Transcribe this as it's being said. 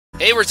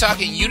Hey, we're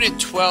talking Unit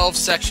 12,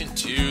 Section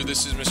 2.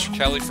 This is Mr.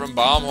 Kelly from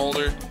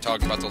Baumholder,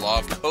 talking about the Law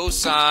of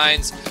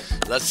Cosines.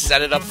 Let's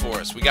set it up for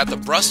us. We got the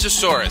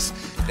Brustosaurus.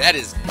 That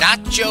is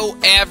not your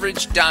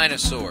average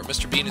dinosaur.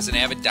 Mr. Bean is an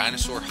avid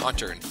dinosaur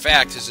hunter. In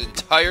fact, his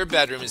entire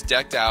bedroom is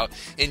decked out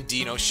in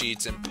dino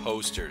sheets and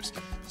posters.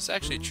 It's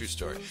actually a true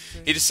story.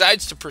 He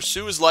decides to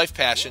pursue his life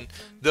passion,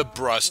 the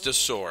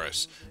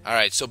Brustosaurus. All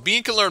right, so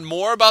Bean can learn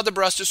more about the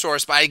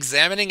Brustosaurus by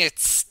examining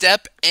its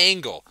step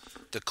angle.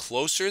 The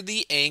closer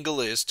the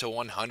angle is to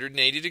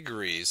 180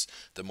 degrees,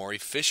 the more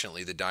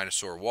efficiently the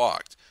dinosaur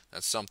walked.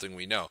 That's something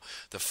we know.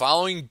 The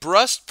following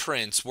breast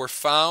prints were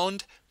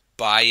found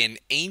by an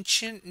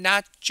ancient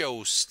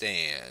nacho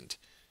stand.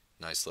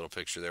 Nice little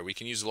picture there. We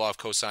can use the law of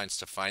cosines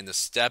to find the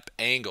step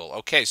angle.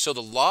 Okay, so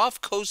the law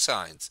of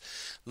cosines,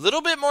 a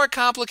little bit more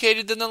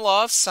complicated than the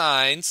law of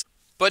sines,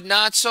 but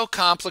not so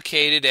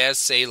complicated as,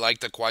 say,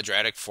 like the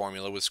quadratic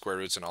formula with square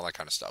roots and all that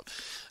kind of stuff.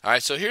 All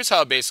right, so here's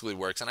how it basically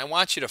works, and I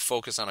want you to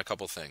focus on a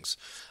couple things.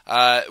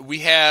 We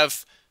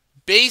have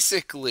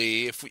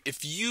basically,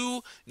 if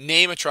you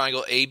name a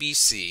triangle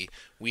ABC,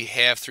 we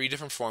have three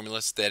different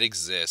formulas that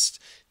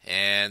exist,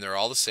 and they're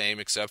all the same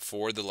except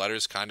for the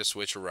letters kind of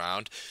switch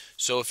around.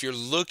 So if you're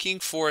looking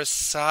for a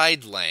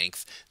side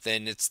length,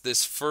 then it's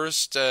this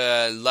first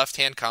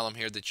left-hand column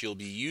here that you'll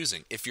be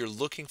using. If you're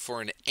looking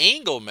for an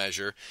angle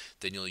measure,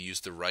 then you'll use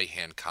the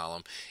right-hand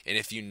column. And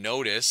if you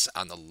notice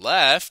on the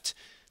left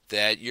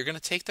that you're going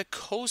to take the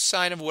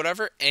cosine of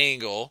whatever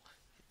angle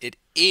it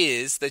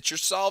is that you're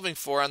solving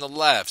for on the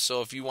left.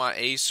 So if you want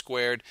a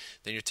squared,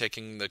 then you're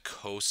taking the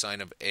cosine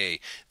of a.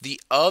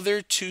 The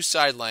other two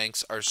side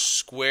lengths are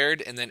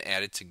squared and then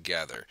added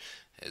together,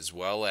 as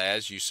well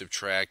as you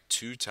subtract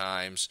 2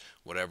 times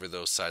whatever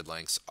those side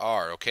lengths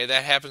are. Okay,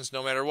 that happens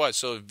no matter what.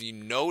 So if you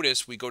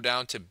notice, we go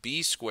down to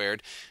b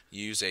squared,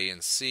 use a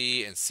and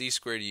c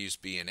squared, you use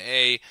b and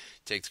a,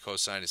 take the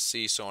cosine of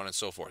c, so on and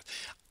so forth.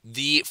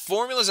 The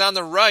formulas on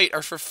the right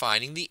are for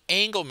finding the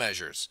angle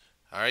measures.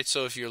 All right,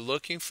 so if you're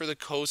looking for the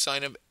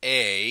cosine of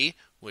A,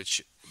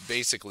 which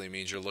basically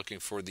means you're looking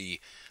for the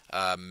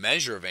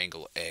measure of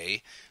angle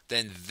A,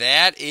 then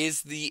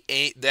that's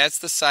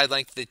the side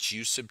length that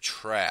you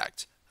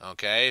subtract.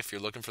 Okay, if you're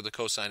looking for the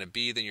cosine of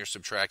B, then you're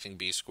subtracting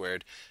B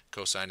squared.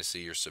 Cosine of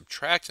C, you're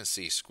subtracting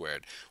C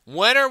squared.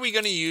 When are we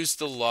going to use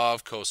the law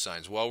of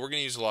cosines? Well, we're going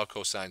to use the law of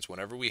cosines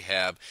whenever we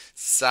have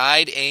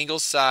side angle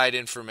side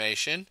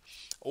information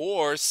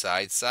or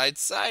side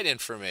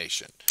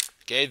information.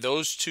 Okay,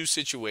 those two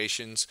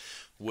situations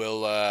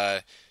will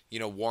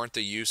warrant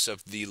the use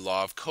of the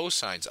law of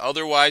cosines.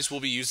 Otherwise, we'll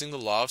be using the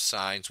law of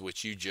sines,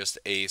 which you just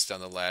aced on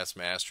the last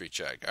mastery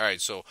check. All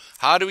right, so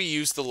how do we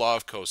use the law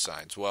of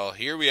cosines? Well,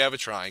 here we have a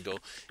triangle.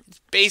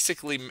 It's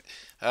basically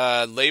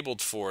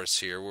labeled for us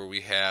here, where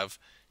we have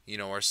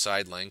our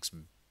side lengths.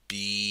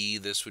 B,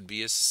 this would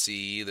be a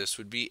C, this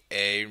would be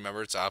A.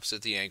 Remember, it's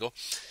opposite the angle.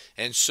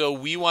 And so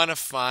we want to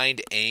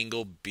find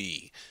angle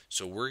B.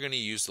 So we're going to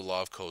use the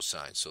law of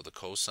cosines. So the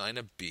cosine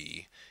of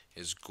B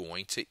is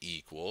going to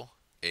equal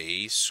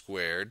A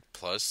squared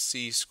plus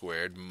C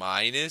squared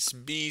minus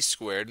B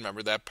squared.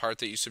 Remember, that part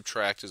that you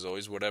subtract is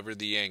always whatever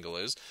the angle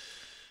is.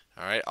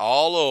 All right,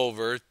 all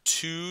over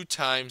 2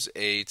 times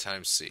A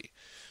times C.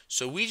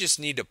 So we just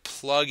need to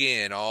plug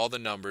in all the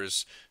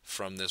numbers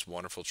from this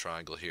wonderful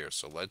triangle here.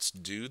 So let's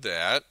do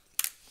that.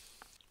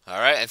 All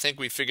right, I think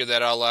we figured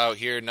that all out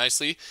here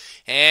nicely.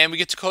 And we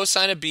get to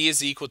cosine of B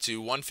is equal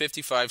to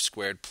 155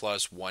 squared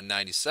plus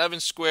 197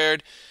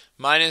 squared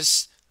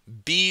minus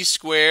B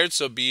squared.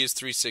 So B is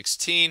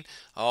 316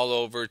 all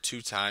over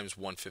 2 times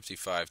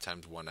 155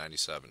 times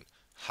 197.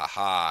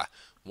 Ha.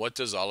 What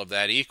does all of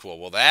that equal?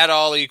 Well, that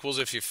all equals,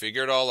 if you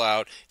figure it all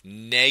out,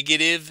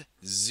 negative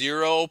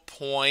 0.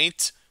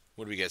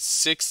 What do we get?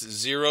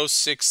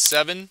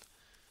 6067.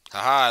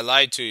 Haha, I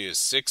lied to you.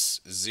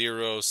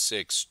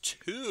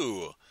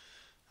 6062.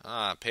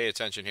 Pay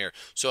attention here.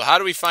 So how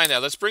do we find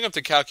that? Let's bring up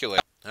the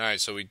calculator. All right,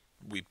 so we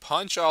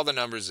punch all the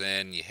numbers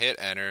in. You hit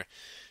enter.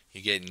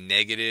 You get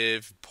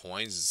negative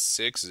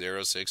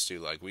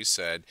 0.6062, like we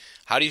said.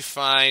 How do you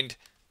find?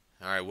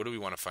 All right, what do we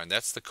want to find?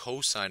 That's the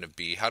cosine of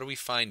B. How do we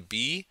find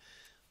B?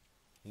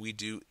 We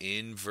do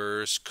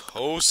inverse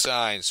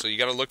cosine. So you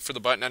got to look for the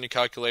button on your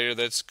calculator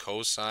that's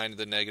cosine of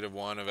the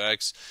 -1 of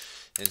x.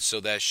 And so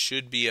that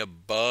should be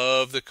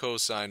above the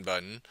cosine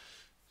button.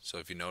 So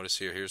if you notice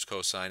here, here's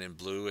cosine in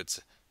blue. It's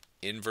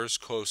inverse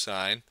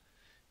cosine.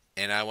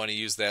 And I want to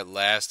use that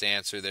last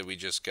answer that we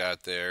just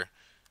got there.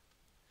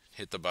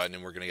 Hit the button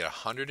and we're going to get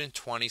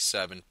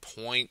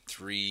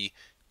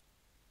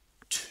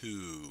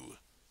 127.32.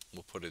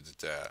 We'll put it at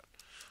that.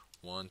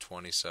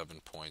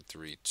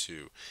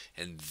 127.32,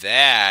 and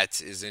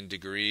that is in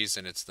degrees,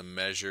 and it's the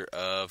measure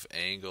of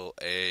angle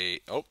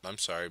A. Oh, I'm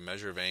sorry,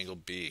 measure of angle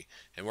B.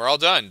 And we're all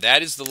done.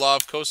 That is the law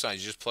of cosines.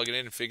 You just plug it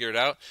in and figure it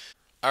out.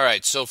 All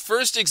right, so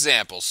first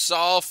example,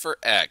 solve for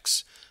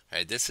x. All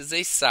right, this is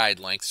a side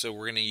length, so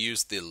we're going to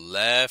use the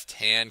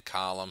left-hand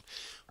column,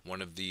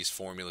 one of these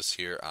formulas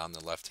here on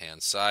the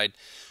left-hand side.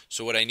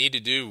 So what I need to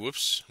do,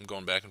 whoops, I'm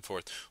going back and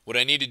forth. What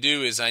I need to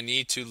do is I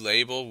need to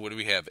label, what do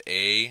we have,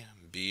 A,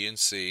 B, and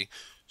C.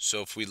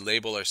 So if we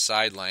label our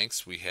side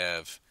lengths, we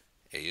have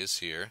A is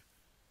here,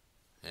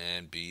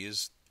 and B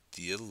is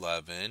the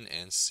 11,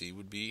 and C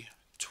would be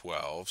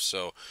 12.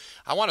 So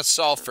I want to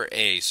solve for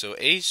A. So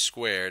A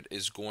squared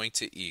is going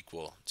to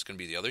equal, it's going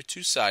to be the other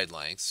two side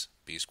lengths,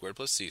 B squared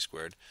plus C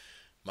squared,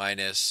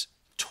 minus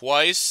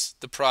twice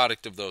the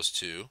product of those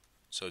two.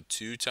 So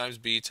 2 times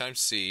B times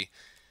C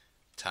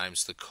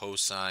times the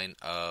cosine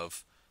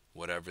of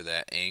whatever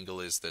that angle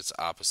is that's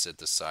opposite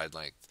the side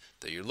length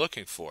that you're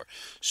looking for.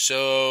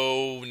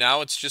 So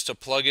now it's just a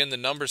plug in the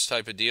numbers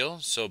type of deal.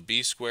 So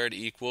B squared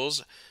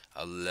equals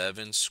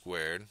 11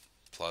 squared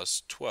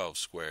plus 12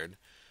 squared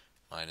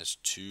minus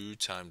 2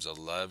 times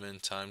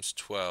 11 times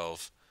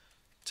 12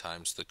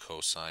 times the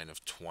cosine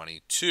of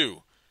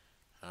 22.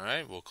 All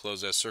right, we'll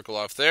close that circle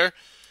off there.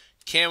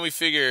 Can we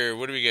figure,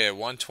 what do we get?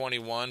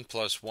 121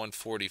 plus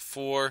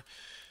 144.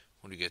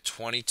 What do we get?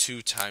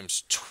 22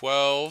 times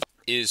 12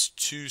 is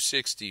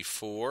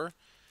 264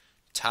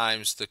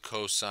 times the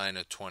cosine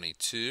of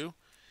 22.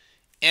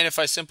 And if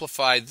I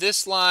simplify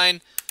this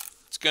line,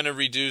 it's going to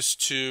reduce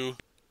to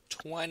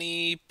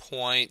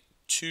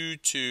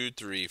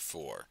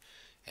 20.2234.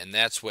 And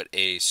that's what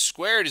A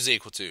squared is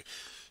equal to.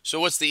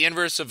 So what's the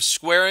inverse of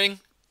squaring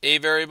a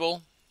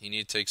variable? You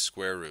need to take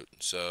square root.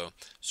 So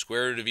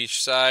square root of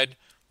each side,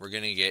 we're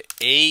going to get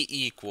A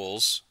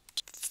equals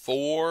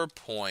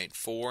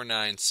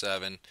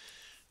 4.497,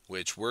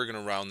 which we're going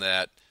to round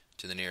that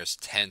to the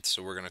nearest tenth,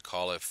 so we're going to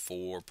call it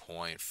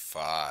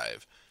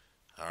 4.5.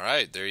 All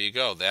right, there you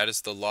go. That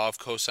is the law of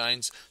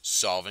cosines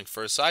solving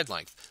for a side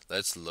length.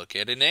 Let's look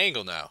at an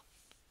angle now.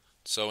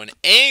 So an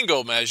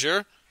angle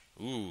measure,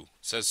 it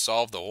says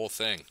solve the whole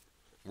thing.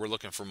 We're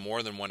looking for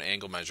more than one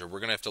angle measure. We're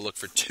going to have to look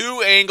for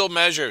two angle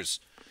measures.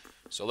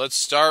 So let's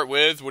start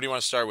with, what do you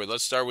want to start with?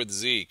 Let's start with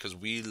Z, because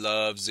we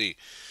love Z.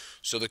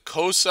 So the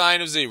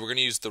cosine of Z, we're going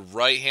to use the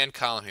right-hand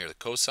column here. The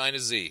cosine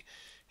of Z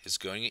is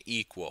going to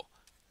equal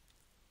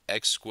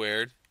x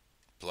squared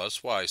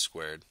plus y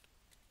squared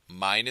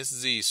minus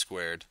z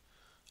squared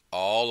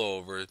all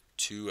over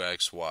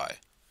 2xy.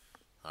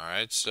 All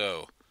right,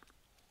 so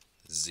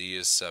z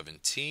is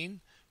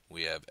 17.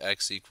 We have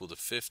x equal to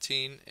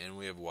 15, and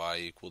we have y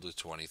equal to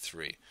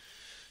 23.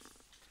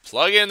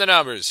 Plug in the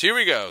numbers. Here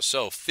we go.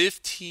 So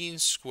 15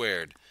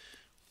 squared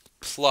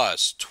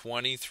plus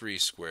 23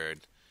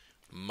 squared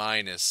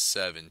minus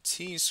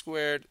 17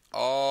 squared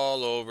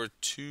all over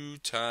 2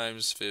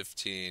 times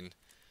 15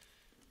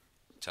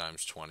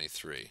 times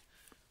 23.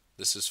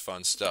 This is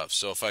fun stuff.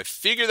 So if I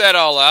figure that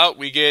all out,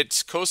 we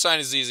get cosine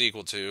of z is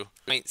equal to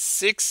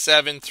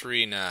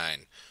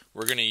 0.6739.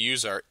 We're going to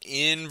use our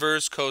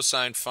inverse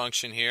cosine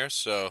function here.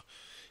 So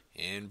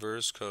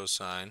inverse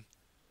cosine,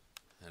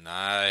 and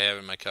I have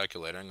it in my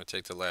calculator. I'm going to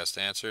take the last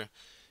answer,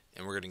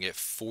 and we're going to get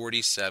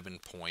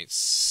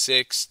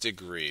 47.6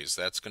 degrees.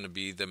 That's going to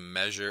be the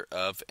measure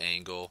of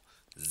angle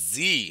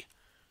Z,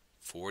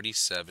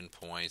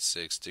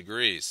 47.6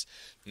 degrees.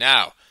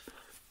 Now,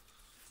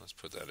 let's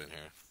put that in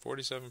here.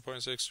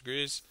 47.6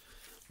 degrees.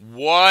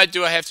 What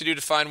do I have to do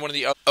to find one of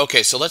the other?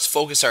 Okay, so let's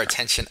focus our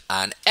attention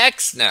on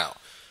x now.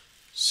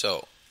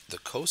 So the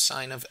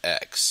cosine of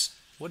x,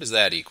 what does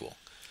that equal?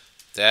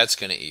 That's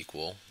going to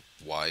equal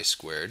y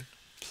squared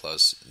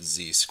plus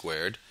z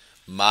squared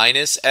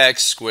minus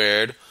x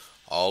squared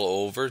all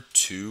over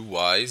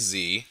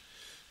 2yz.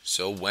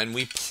 So when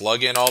we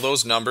plug in all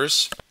those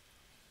numbers,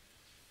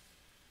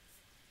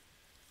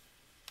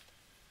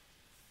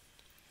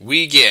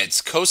 we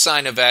get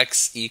cosine of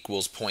x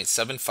equals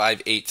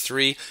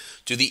 0.7583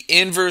 to the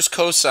inverse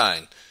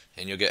cosine,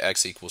 and you'll get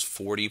x equals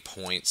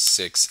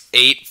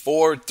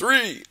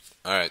 40.6843.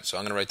 All right, so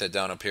I'm going to write that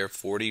down up here,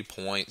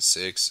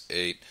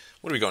 40.68.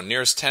 What do we go,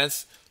 nearest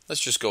tenth?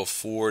 Let's just go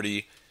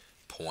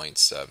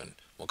 40.7.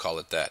 We'll call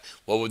it that.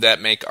 What would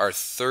that make our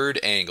third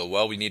angle?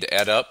 Well, we need to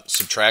add up,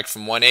 subtract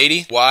from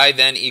 180. Y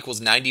then equals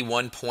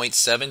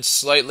 91.7,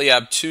 slightly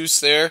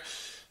obtuse there.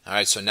 All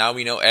right, so now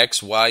we know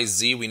x, y,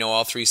 z. We know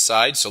all three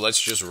sides, so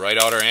let's just write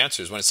out our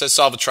answers. When it says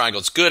solve a triangle,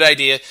 it's a good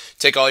idea.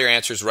 Take all your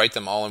answers, write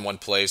them all in one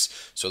place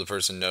so the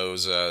person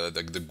knows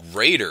the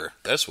grader.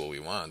 That's what we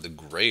want, the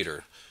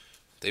grader.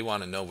 They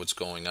want to know what's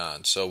going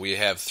on. So we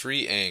have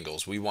three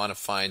angles. We want to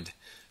find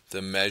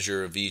the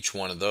measure of each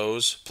one of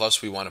those,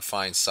 plus we want to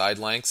find side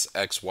lengths,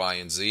 x, y,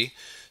 and z.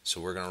 So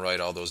we're going to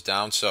write all those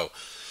down. So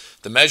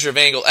the measure of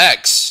angle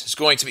x is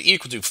going to be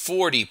equal to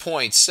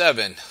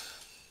 40.7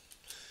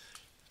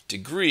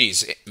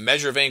 degrees.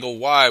 Measure of angle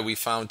y we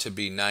found to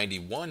be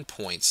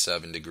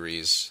 91.7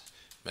 degrees.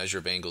 Measure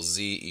of angle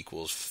z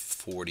equals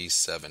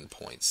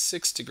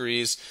 47.6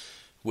 degrees.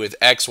 With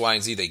x, y,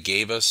 and z they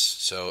gave us,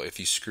 so if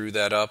you screw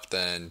that up,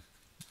 then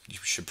you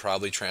should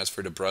probably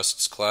transfer to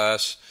Brust's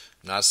class.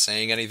 I'm not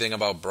saying anything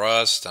about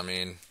Brust. I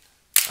mean,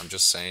 I'm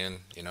just saying,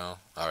 you know.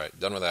 All right,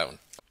 done with that one.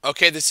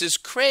 Okay, this is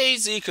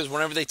crazy because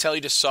whenever they tell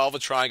you to solve a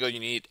triangle, you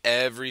need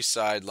every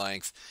side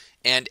length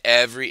and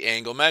every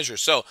angle measure.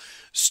 So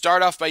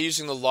start off by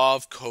using the law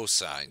of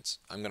cosines.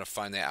 I'm going to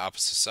find the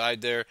opposite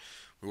side there.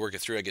 We work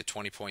it through, I get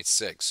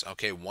 20.6.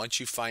 Okay,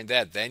 once you find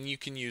that, then you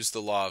can use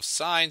the law of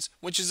sines,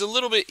 which is a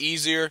little bit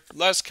easier,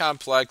 less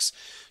complex.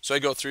 So I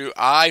go through,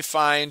 I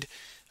find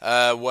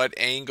what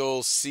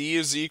angle C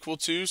is equal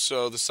to.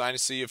 So the sine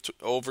of C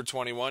over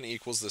 21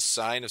 equals the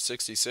sine of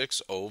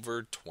 66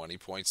 over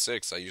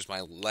 20.6. I use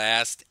my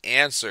last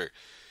answer.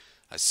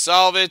 I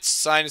solve it.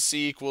 Sine of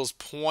C equals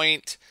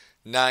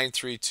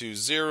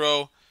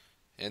 0.9320.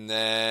 And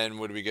then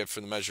what do we get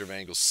for the measure of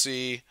angle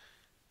C?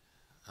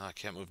 Oh, I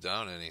can't move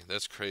down any.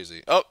 That's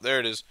crazy. Oh, there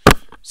it is.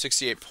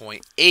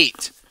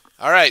 68.8.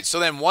 All right, so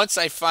then once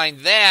I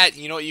find that,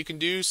 you know what you can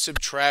do?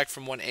 Subtract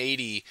from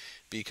 180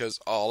 because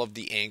all of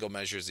the angle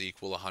measures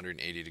equal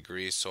 180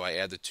 degrees. So I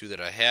add the two that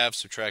I have,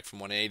 subtract from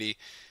 180,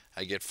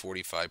 I get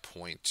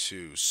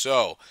 45.2.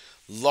 So,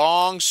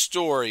 long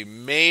story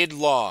made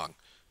long.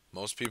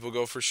 Most people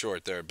go for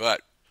short there,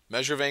 but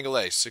measure of angle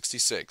A,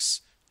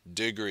 66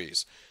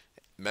 degrees.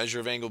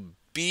 Measure of angle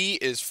B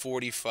is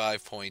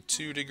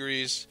 45.2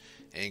 degrees.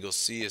 Angle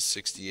C is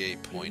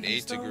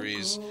 68.8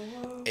 degrees.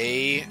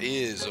 A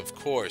is, of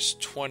course,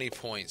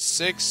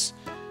 20.6.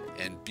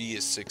 And B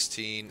is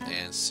 16.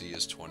 And C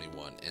is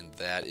 21. And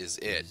that is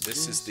it.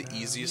 This is the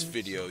easiest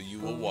video you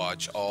will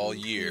watch all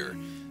year.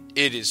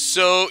 It is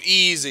so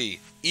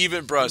easy.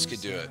 Even Bruss could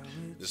do it.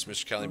 This is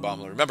Mr. Kelly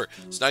Baumler. Remember,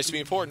 it's nice to be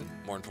important.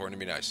 More important to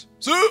be nice.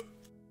 See ya!